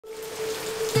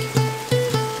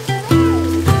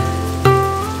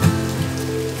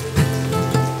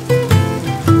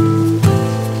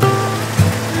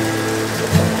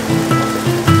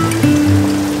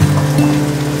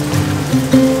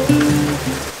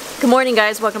morning,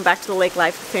 guys. Welcome back to the Lake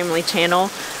Life Family channel.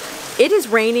 It is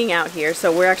raining out here,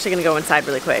 so we're actually going to go inside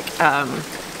really quick.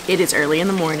 It is early in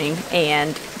the morning,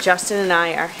 and Justin and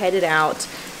I are headed out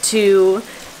to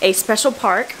a special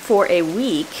park for a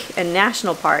week, a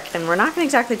national park, and we're not going to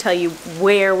exactly tell you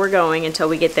where we're going until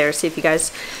we get there, see if you guys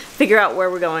figure out where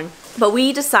we're going. But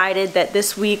we decided that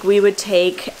this week we would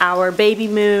take our baby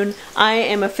Moon. I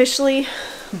am officially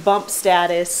bump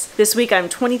status. This week I'm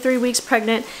 23 weeks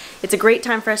pregnant. It's a great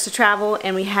time for us to travel,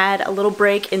 and we had a little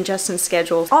break in Justin's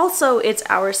schedule. Also, it's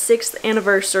our 6th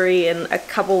anniversary in a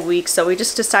couple weeks, so we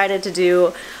just decided to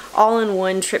do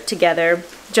all-in-one trip together.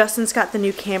 Justin's got the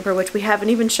new camper, which we haven't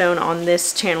even shown on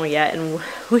this channel yet, and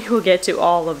we will get to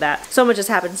all of that. So much has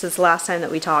happened since the last time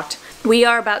that we talked. We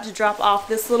are about to drop off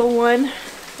this little one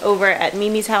over at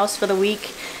Mimi's house for the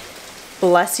week.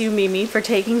 Bless you, Mimi, for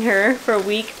taking her for a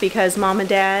week, because Mom and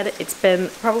Dad, it's been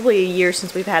probably a year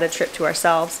since we've had a trip to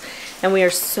ourselves, and we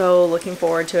are so looking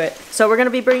forward to it. So we're going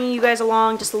to be bringing you guys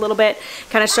along just a little bit,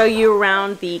 kind of show you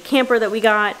around the camper that we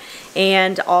got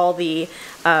and all the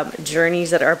journeys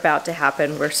that are about to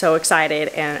happen. We're so excited,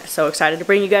 and so excited to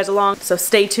bring you guys along. So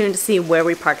stay tuned to see where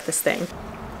we park this thing.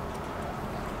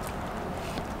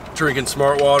 Drinking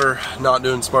smart water, not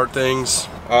doing smart things.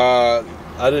 I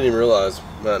didn't even realize,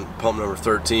 man, pump number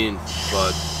 13,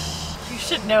 but You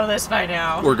should know this by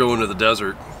now. we're going to the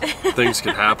desert. Things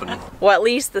can happen. Well, at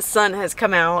least the sun has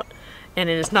come out and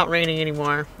it is not raining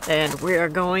anymore, and we are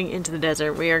going into the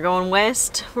desert. We are going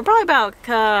west. We're probably about,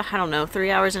 I don't know,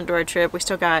 3 hours into our trip. We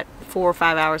still got 4 or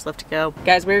 5 hours left to go.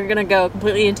 Guys, we're gonna go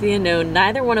completely into the unknown.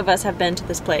 Neither one of us have been to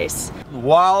this place.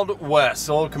 Wild West,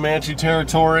 old Comanche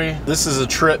territory. This is a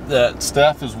trip that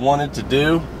Steph has wanted to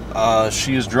do.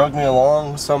 She has drugged me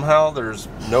along somehow. There's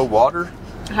no water.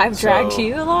 I've dragged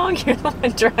you along. You're the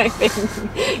one driving.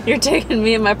 You're taking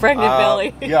me and my pregnant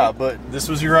belly. Yeah, but this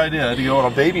was your idea, to go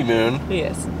on a baby Moon.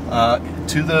 Yes.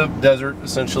 To the desert,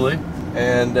 essentially.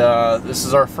 And this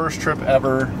is our first trip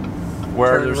ever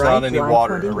where there's not any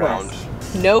water around.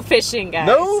 No fishing, guys.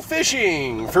 No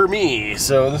fishing for me.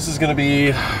 So this is going to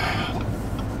be...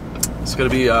 It's going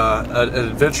to be an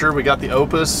adventure. We got the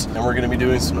Opus, and we're going to be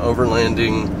doing some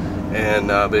overlanding and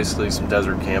basically some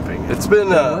desert camping. It's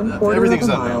been everything's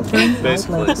unknown,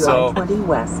 basically. So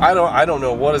I don't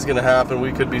know what is going to happen.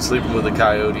 We could be sleeping with the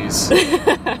coyotes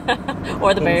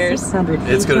or the bears.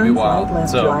 It's going to be wild.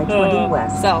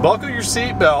 So buckle your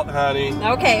seatbelt, honey.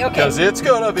 Okay. Because it's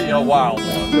going to be a wild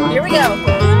one. Here we go.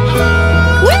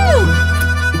 Woo!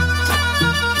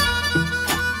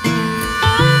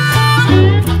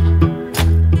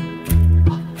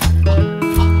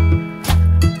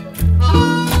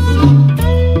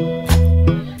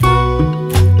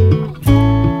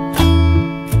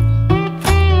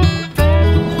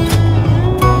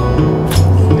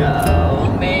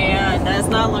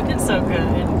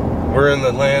 We're in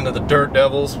the land of the dirt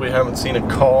devils. We haven't seen a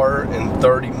car in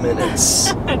 30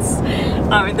 minutes.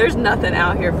 I mean, there's nothing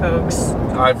out here, folks.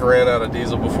 I've ran out of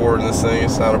diesel before in this thing.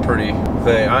 It's not a pretty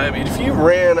thing. I mean, if you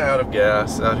ran out of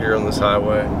gas out here on this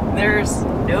highway, there's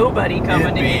nobody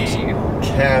coming to get you.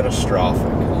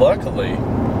 Catastrophic. Luckily,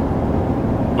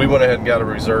 we went ahead and got a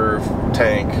reserve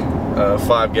tank,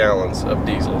 5 gallons of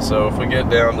diesel. So if we get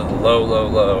down to the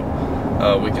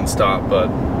low, we can stop. But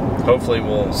hopefully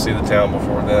we'll see the town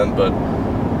before then. But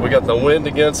we got the wind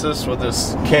against us with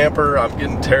this camper. I'm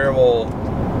getting terrible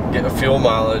fuel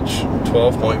mileage,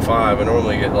 12.5. I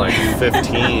normally get like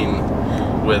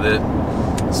 15 with it.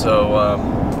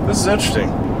 So this is interesting.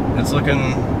 It's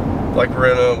looking like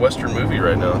we're in a Western movie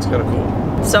right now. It's kind of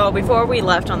cool. So before we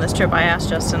left on this trip, I asked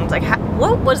Justin, I was like,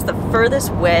 what was the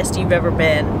furthest west you've ever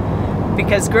been?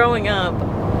 Because growing up,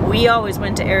 we always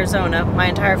went to Arizona. My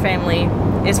entire family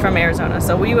is from Arizona,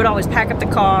 so we would always pack up the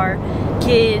car,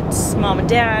 kids, mom and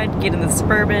dad, get in the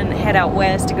Suburban, head out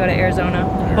west to go to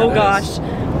Arizona. Oh gosh,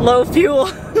 low fuel.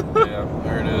 Yeah,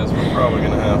 there it is. We're probably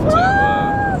gonna have to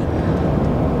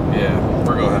yeah,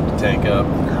 we're gonna have to tank up.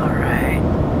 All right.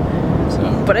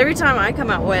 So. But every time I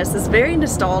come out west, it's very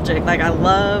nostalgic. Like, I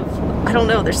don't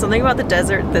know, there's something about the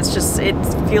desert that's just, it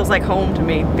feels like home to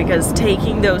me, because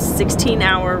taking those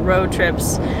 16-hour road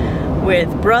trips with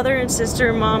brother and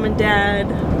sister, mom and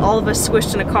dad, all of us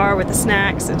squished in a car with the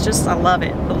snacks, it's just, I love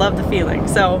it. I love the feeling.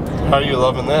 So how are you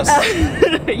loving this?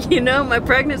 You know, my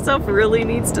pregnant self really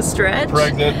needs to stretch.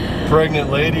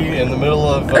 Pregnant lady in the middle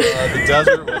of the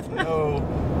desert with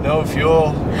no fuel,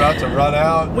 about to run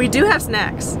out. We do have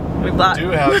snacks. We do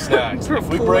have snacks. If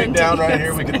we break down right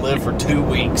here, we can live for 2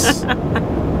 weeks.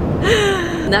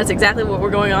 And that's exactly what we're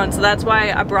going on. So that's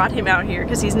why I brought him out here,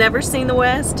 because he's never seen the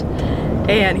West,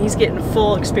 and he's getting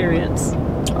full experience.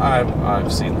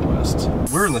 I've seen the West.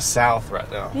 We're in the South right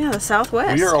now. Yeah, the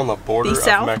Southwest. We are on the border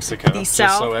of Mexico. The just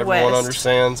so everyone Southwest.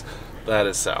 understands, that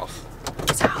is South.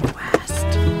 Southwest.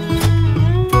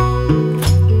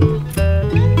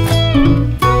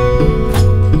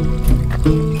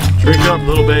 Drink up,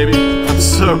 little baby. I'm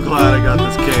so glad I got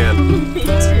this can. Me too.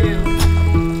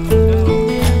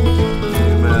 Can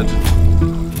you imagine?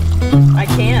 I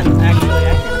can, actually.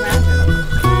 I can imagine.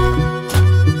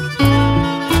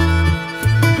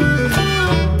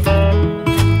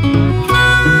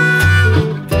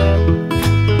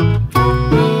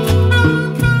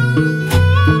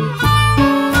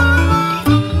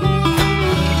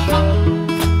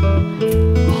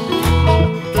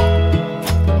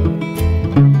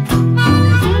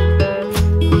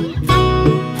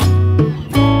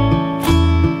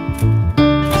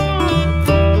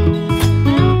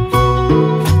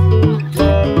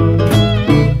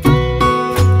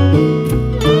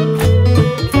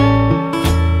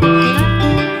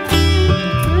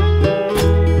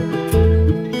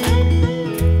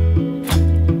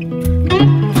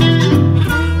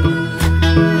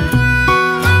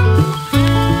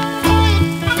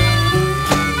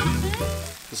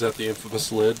 Is that the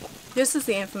infamous lid? This is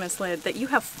the infamous lid that you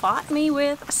have fought me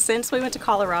with since we went to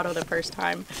Colorado the first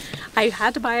time. I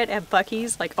had to buy it at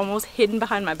Buc-ee's, like almost hidden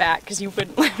behind my back because you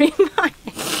wouldn't let me buy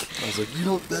it. I was like, you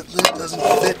don't, that lid doesn't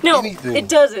fit anything. No, it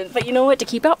doesn't. But you know what? To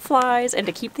keep out flies and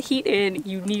to keep the heat in,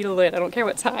 you need a lid. I don't care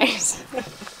what size.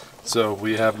 So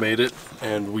we have made it,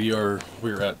 and we're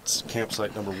at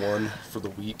campsite number 1 for the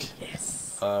week.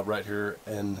 Yes. Right here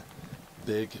in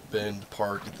Big Bend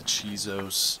Park at the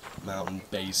Chizos Mountain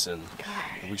Basin.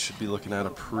 We should be looking at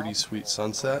a pretty sweet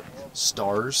sunset.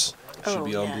 Stars should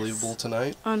be unbelievable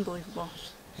tonight. Unbelievable.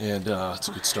 And it's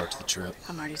a good start to the trip.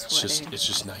 I'm already sweating. It's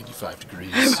just 95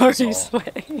 degrees. I'm already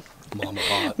sweating. Mama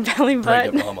hot. Belly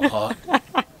button. Pregnant mama hot.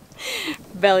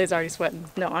 Belly's already sweating.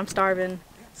 No, I'm starving.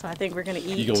 So I think we're gonna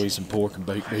eat. You gonna eat some pork and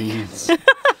baked beans.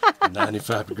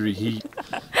 95 degree heat.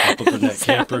 Hop up in that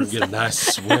camper and get a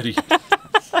nice sweaty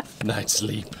night's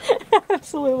sleep.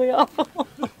 Absolutely awful.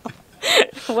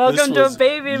 Welcome to a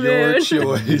baby moon. Your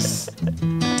choice.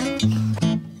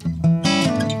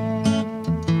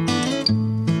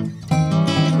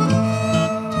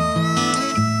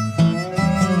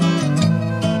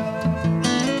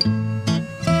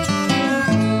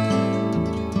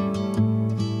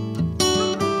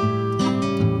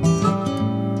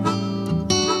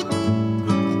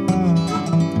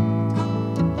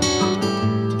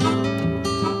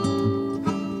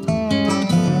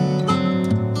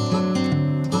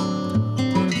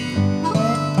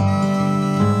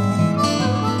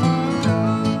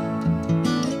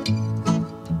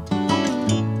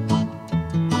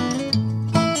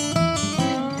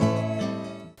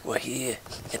 We're here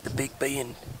at the Big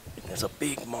Bend, and there's a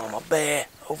big mama bear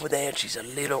over there, and she's a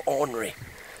little ornery.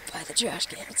 By the trash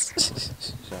cans.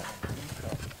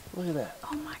 Look at that.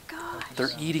 Oh my god.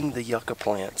 They're eating the yucca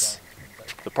plants.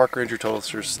 The park ranger told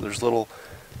us there's little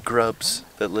grubs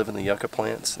that live in the yucca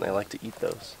plants, and they like to eat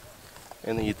those.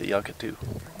 And they eat the yucca too.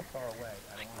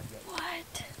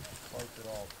 What?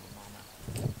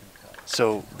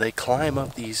 So they climb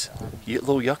up these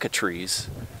little yucca trees,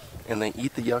 and they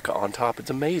eat the yucca on top. It's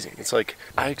amazing. It's like,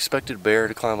 I expected a bear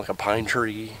to climb like a pine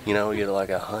tree, you know, get like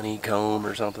a honeycomb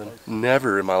or something.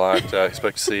 Never in my life did I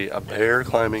expect to see a bear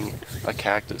climbing a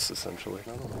cactus, essentially.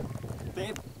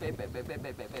 Babe.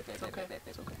 It's okay.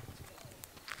 It's okay.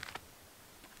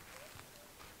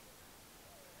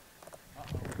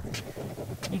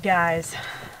 You guys,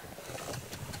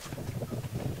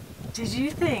 did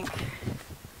you think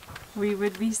we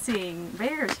would be seeing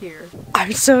bears here?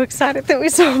 I'm so excited that we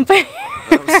saw a bear.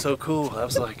 That was so cool. I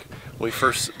was like, when we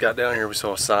first got down here, we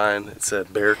saw a sign that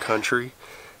said Bear Country,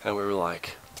 and we were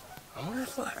like, I wonder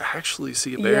if I actually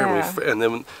see a bear. Yeah. And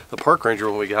then the park ranger,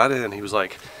 when we got in, he was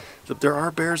like, there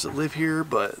are bears that live here,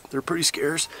 but they're pretty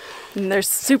scarce. And they're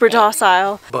super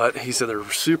docile. But he said they're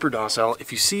super docile.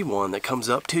 If you see one that comes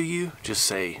up to you, just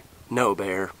say, no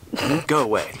bear, go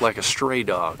away, like a stray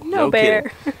dog. No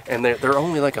bear. Kidding. And they're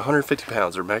only like 150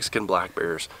 pounds. They're Mexican black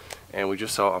bears. And we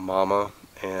just saw a mama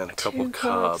and a couple of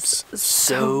cubs.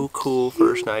 So cool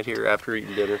first night here after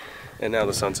eating dinner. And now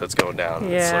the sunset's going down.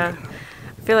 Yeah.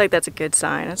 I feel like that's a good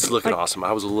sign. It's looking like, awesome.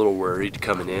 I was a little worried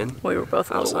coming in. We were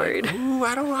both a little worried. Like, ooh,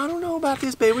 I don't know about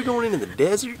this, babe. We're going into the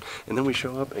desert. And then we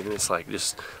show up and it's like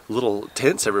just little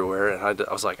tents everywhere. And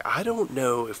I was like, I don't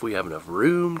know if we have enough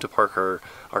room to park our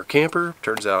camper.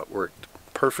 Turns out it worked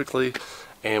perfectly.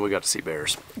 And we got to see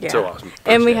bears. Yeah. So awesome.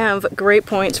 And we have great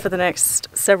points for the next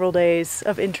several days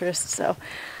of interest. So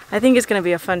I think it's going to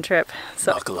be a fun trip.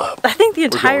 So Buckle up. I think the We're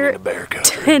going entire into bear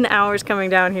country. 10 hours coming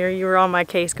down here, you were on my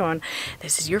case going,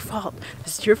 this is your fault.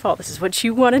 This is your fault. This is what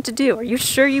you wanted to do. Are you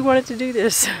sure you wanted to do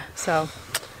this? So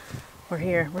we're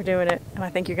here. We're doing it. And I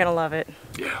think you're going to love it.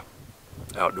 Yeah.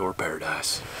 Outdoor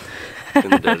paradise in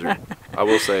the desert. I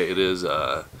will say it is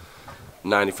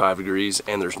 95 degrees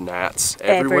and there's gnats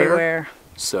everywhere.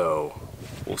 So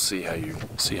we'll see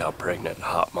how pregnant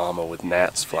hot mama with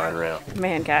gnats flying around.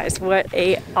 Man, guys, what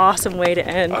a awesome way to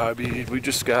end. I mean, we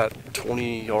just got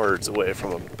 20 yards away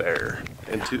from a bear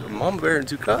and a mama bear and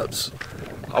 2 cubs.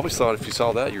 I always thought if you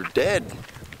saw that, you're dead.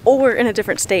 Or in a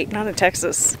different state, not in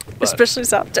Texas, especially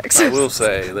South Texas. I will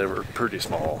say they were pretty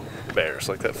small bears,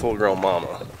 like that full-grown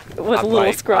mama. Was a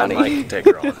little scrawny. I might take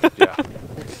her on. Yeah.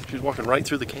 She was walking right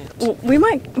through the camps. Well, we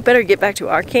might better get back to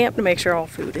our camp to make sure all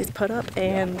food is put up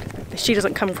and she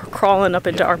doesn't come crawling up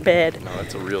into our bed. No,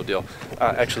 it's a real deal.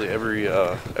 Actually,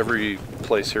 every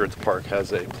place here at the park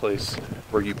has a place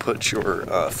where you put your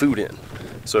food in.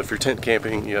 So if you're tent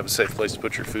camping, you have a safe place to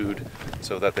put your food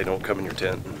so that they don't come in your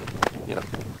tent and, you know,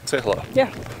 say hello.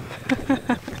 Yeah.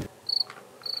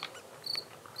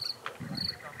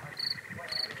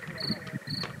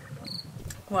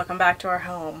 Welcome back to our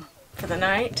home for the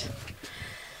night.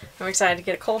 I'm excited to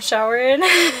get a cold shower in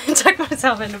and tuck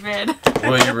myself into bed.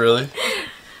 Will you really?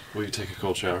 Will you take a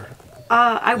cold shower?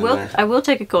 I will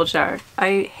take a cold shower.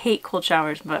 I hate cold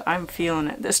showers, but I'm feeling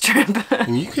it this trip.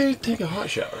 And you can't take a hot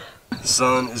shower. The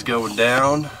sun is going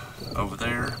down over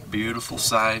there. Beautiful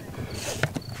sight.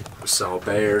 We saw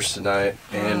bears tonight,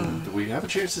 and we have a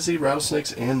chance to see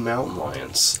rattlesnakes and mountain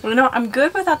lions. You know, I'm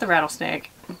good without the rattlesnake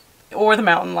or the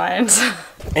mountain lions.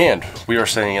 And we are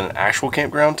staying in an actual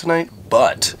campground tonight,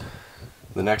 but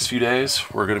the next few days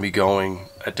we're going to be going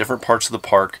at different parts of the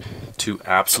park to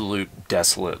absolute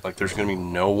desolate. Like there's going to be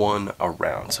no one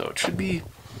around, so it should be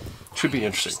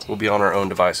interesting. We'll be on our own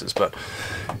devices, but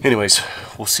anyways,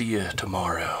 we'll see you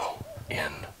tomorrow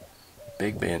in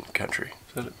Big Bend country.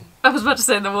 Is that it? I was about to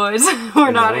say the woods.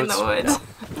 We're not in the woods.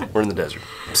 No. We're in the desert.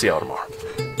 See y'all tomorrow.